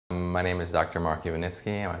My name is Dr. Mark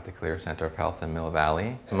Iwanicki. I'm at the Clear Center of Health in Mill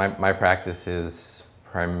Valley. So my practice is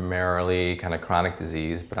primarily kind of chronic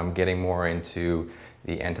disease, but I'm getting more into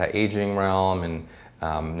the anti-aging realm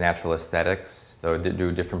and natural aesthetics. So I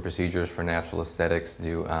do different procedures for natural aesthetics,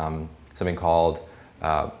 do something called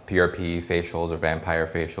PRP facials or vampire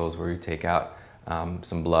facials, where you take out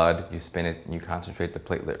some blood, you spin it, and you concentrate the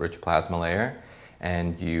platelet-rich plasma layer,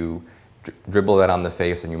 and you dribble that on the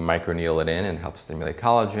face and you microneedle it in, and helps stimulate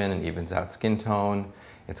collagen and evens out skin tone.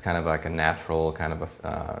 It's kind of like a natural kind of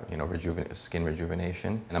a, skin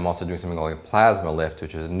rejuvenation. And I'm also doing something called a plasma lift,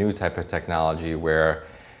 which is a new type of technology where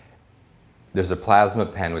there's a plasma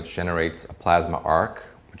pen which generates a plasma arc,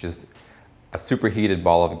 which is a superheated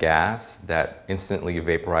ball of gas that instantly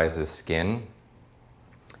vaporizes skin.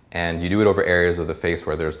 And you do it over areas of the face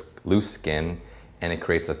where there's loose skin, and it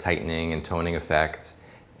creates a tightening and toning effect.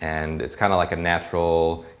 And it's kind of like a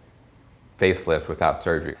natural facelift without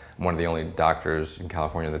surgery. I'm one of the only doctors in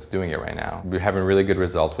California that's doing it right now. We're having really good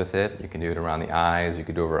results with it. You can do it around the eyes, you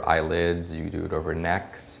can do it over eyelids, you can do it over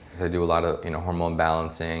necks. I do a lot of hormone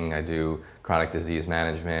balancing. I do chronic disease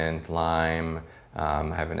management, Lyme.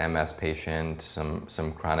 I have an MS patient, some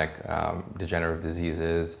chronic degenerative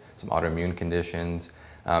diseases, some autoimmune conditions.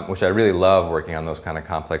 Which I really love working on those kind of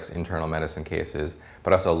complex internal medicine cases,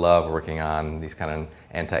 but I also love working on these kind of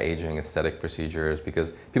anti-aging aesthetic procedures,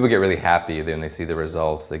 because people get really happy when they see the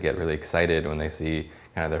results. They get really excited when they see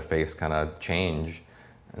kind of their face kind of change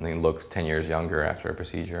and they look 10 years younger after a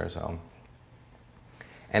procedure or so.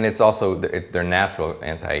 And it's also, they're natural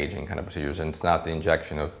anti-aging kind of procedures, and it's not the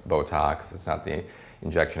injection of Botox, it's not the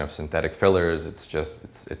injection of synthetic fillers,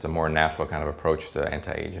 it's a more natural kind of approach to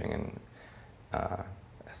anti-aging and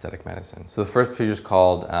aesthetic medicine. So the first procedure is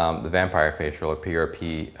called the vampire facial, or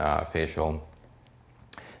PRP facial.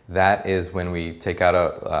 That is when we take out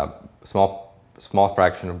a small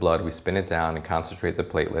fraction of blood, we spin it down and concentrate the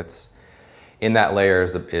platelets. In that layer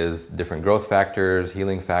is different growth factors,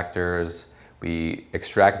 healing factors. We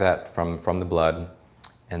extract that from the blood,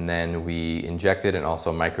 and then we inject it and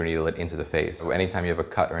also microneedle it into the face. So anytime you have a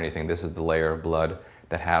cut or anything, this is the layer of blood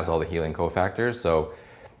that has all the healing cofactors. So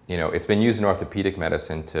it's been used in orthopedic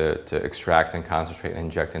medicine to extract and concentrate and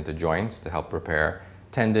inject into joints to help repair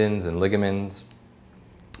tendons and ligaments.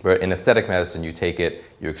 But in aesthetic medicine, you take it,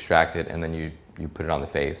 you extract it, and then you put it on the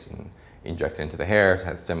face and inject it into the hair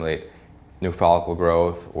to stimulate new follicle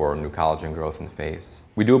growth or new collagen growth in the face.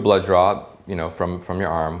 We do a blood draw, from your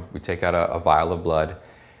arm. We take out a vial of blood.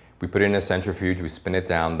 We put it in a centrifuge, we spin it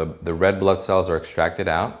down. The red blood cells are extracted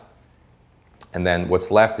out, and then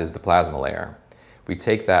what's left is the plasma layer. We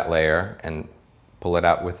take that layer and pull it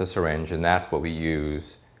out with a syringe, and that's what we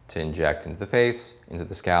use to inject into the face, into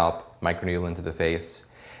the scalp, microneedle into the face.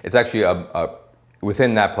 It's actually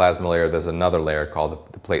within that plasma layer, there's another layer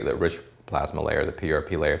called the platelet-rich plasma layer, the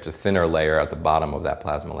PRP layer. It's a thinner layer at the bottom of that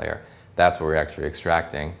plasma layer. That's what we're actually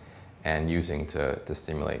extracting and using to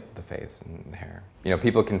stimulate the face and the hair.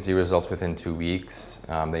 People can see results within 2 weeks.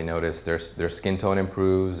 They notice their skin tone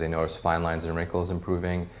improves, they notice fine lines and wrinkles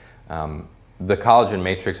improving. The collagen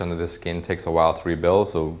matrix under the skin takes a while to rebuild,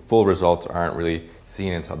 so full results aren't really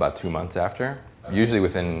seen until about 2 months after. Usually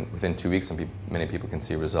within 2 weeks, many people can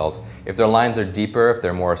see results. If their lines are deeper, if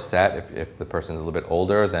they're more set, if the person's a little bit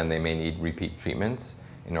older, then they may need repeat treatments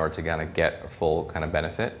in order to kind of get a full kind of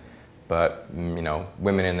benefit. But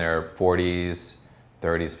women in their 40s,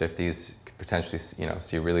 30s, 50s could potentially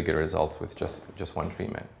see really good results with just one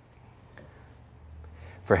treatment.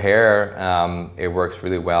 For hair, it works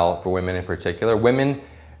really well for women in particular. Women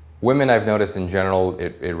I've noticed in general,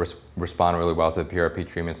 respond really well to the PRP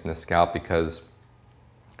treatments in the scalp, because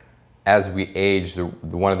as we age,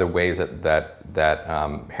 one of the ways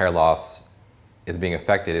that hair loss is being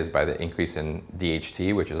affected is by the increase in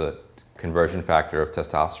DHT, which is a conversion factor of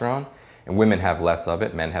testosterone. And women have less of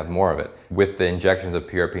it, men have more of it. With the injections of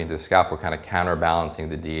PRP into the scalp, we're kind of counterbalancing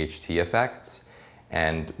the DHT effects.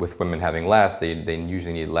 And with women having less, they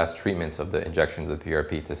usually need less treatments of the injections of the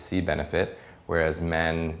PRP to see benefit, whereas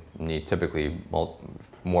men need typically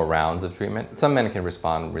more rounds of treatment. Some men can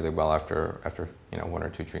respond really well after 1 or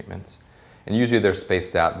 2 treatments. And usually they're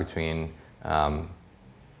spaced out between,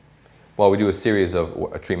 we do a series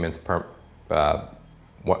of treatments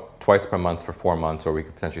twice per month for 4 months, or we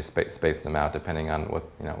could potentially space them out depending on what,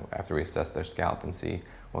 after we assess their scalp and see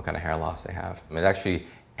what kind of hair loss they have. It actually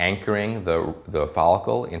anchoring the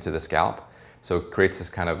follicle into the scalp, so it creates this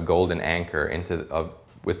kind of golden anchor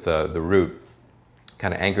with the root,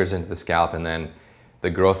 kind of anchors into the scalp, and then the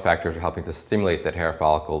growth factors are helping to stimulate that hair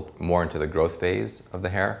follicle more into the growth phase of the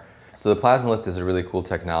hair. So the plasma lift is a really cool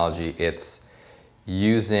technology. It's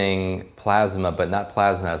using plasma, but not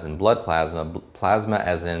plasma as in blood plasma, plasma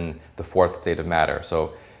as in the fourth state of matter.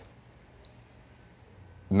 So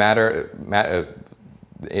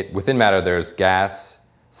within matter there's gas,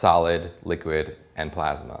 solid, liquid, and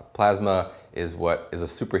plasma. Plasma is what is a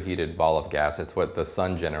superheated ball of gas. It's what the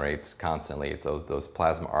sun generates constantly. It's those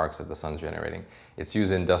plasma arcs that the sun's generating. It's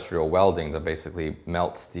used in industrial welding to basically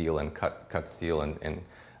melt steel and cut steel and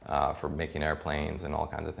for making airplanes and all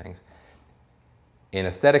kinds of things. In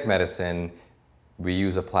aesthetic medicine, we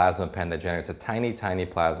use a plasma pen that generates a tiny, tiny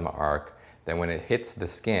plasma arc. Then when it hits the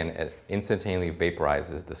skin, it instantaneously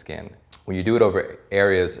vaporizes the skin. When you do it over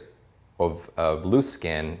areas of loose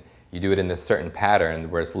skin, you do it in this certain pattern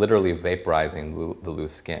where it's literally vaporizing the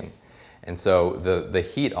loose skin. And so the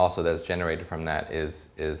heat also that's generated from that is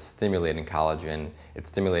stimulating collagen. It's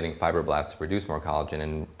stimulating fibroblasts to produce more collagen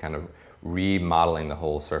and kind of remodeling the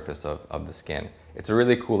whole surface of the skin. It's a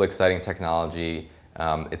really cool, exciting technology.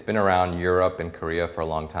 It's been around Europe and Korea for a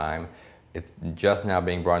long time. It's just now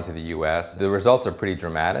being brought into the US. The results are pretty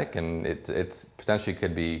dramatic, and it's potentially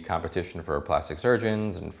could be competition for plastic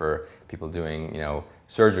surgeons and for people doing,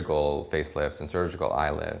 surgical facelifts and surgical eye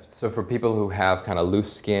lifts. So for people who have kind of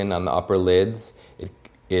loose skin on the upper lids,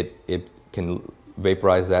 it can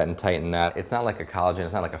vaporize that and tighten that. It's not like a collagen,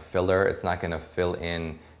 it's not like a filler. It's not gonna fill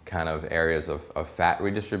in kind of areas of fat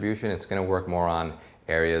redistribution. It's gonna work more on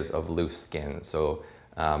areas of loose skin. So,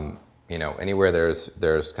 anywhere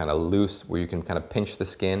there's kind of loose, where you can kind of pinch the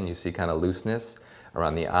skin, you see kind of looseness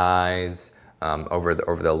around the eyes, over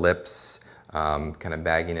the lips, kind of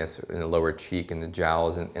bagginess in the lower cheek and the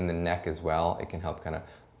jowls and in the neck as well. It can help kind of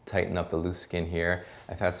tighten up the loose skin here.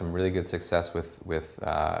 I've had some really good success with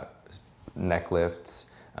neck lifts,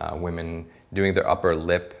 women doing their upper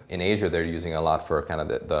lip. In Asia, they're using a lot for kind of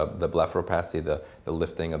the blepharoplasty, the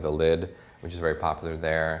lifting of the lid, which is very popular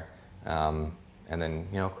there. And then,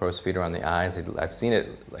 crow's feet around the eyes. I've seen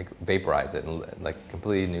it like vaporize it and like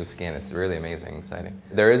completely new skin. It's really amazing, exciting.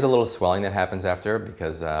 There is a little swelling that happens after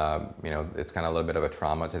because, it's kind of a little bit of a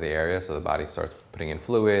trauma to the area. So the body starts putting in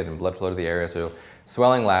fluid and blood flow to the area. So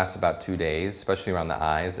swelling lasts about 2 days, especially around the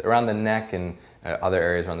eyes. Around the neck and other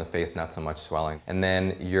areas around the face, not so much swelling. And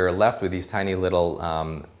then you're left with these tiny little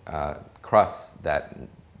crusts that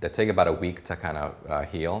take about a week to kind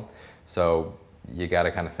of heal. So you got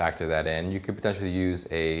to kind of factor that in. You could potentially use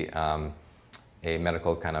a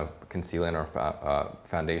medical kind of concealant or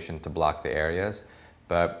foundation to block the areas,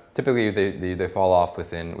 but typically they fall off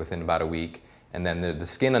within about a week, and then the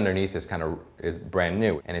skin underneath is brand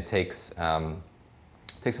new, and it takes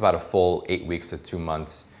about a full 8 weeks to 2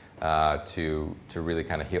 months to really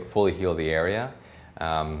kind of fully heal the area.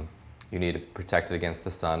 You need to protect it against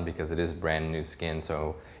the sun because it is brand new skin,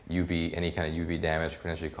 so any kind of UV damage could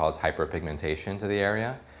potentially cause hyperpigmentation to the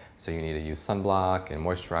area. So you need to use sunblock and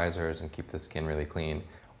moisturizers and keep the skin really clean.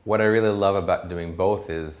 What I really love about doing both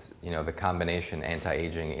is, the combination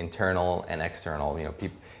anti-aging, internal and external,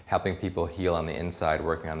 helping people heal on the inside,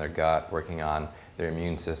 working on their gut, working on their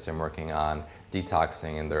immune system, working on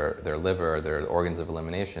detoxing in their liver, their organs of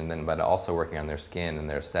elimination, but also working on their skin and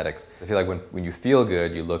their aesthetics. I feel like when you feel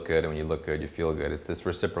good, you look good, and when you look good, you feel good. It's this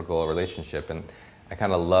reciprocal relationship, and I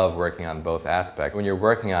kind of love working on both aspects. When you're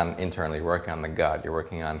working on internally, you're working on the gut, you're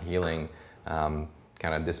working on healing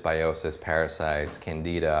kind of dysbiosis, parasites,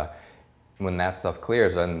 candida. When that stuff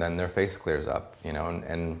clears, then their face clears up,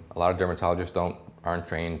 and a lot of dermatologists aren't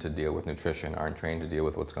trained to deal with nutrition, aren't trained to deal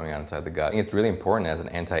with what's going on inside the gut. I think it's really important as an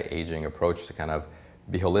anti-aging approach to kind of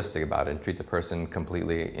be holistic about it and treat the person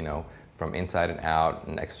completely, from inside and out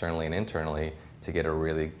and externally and internally to get a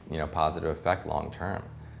really, positive effect long term.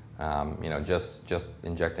 Just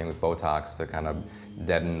injecting with Botox to kind of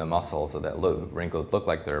deaden the muscle so that wrinkles look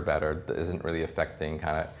like they're better isn't really affecting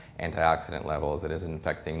kind of antioxidant levels, it isn't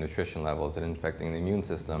affecting nutrition levels, it isn't affecting the immune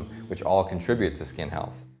system, which all contribute to skin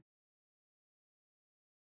health.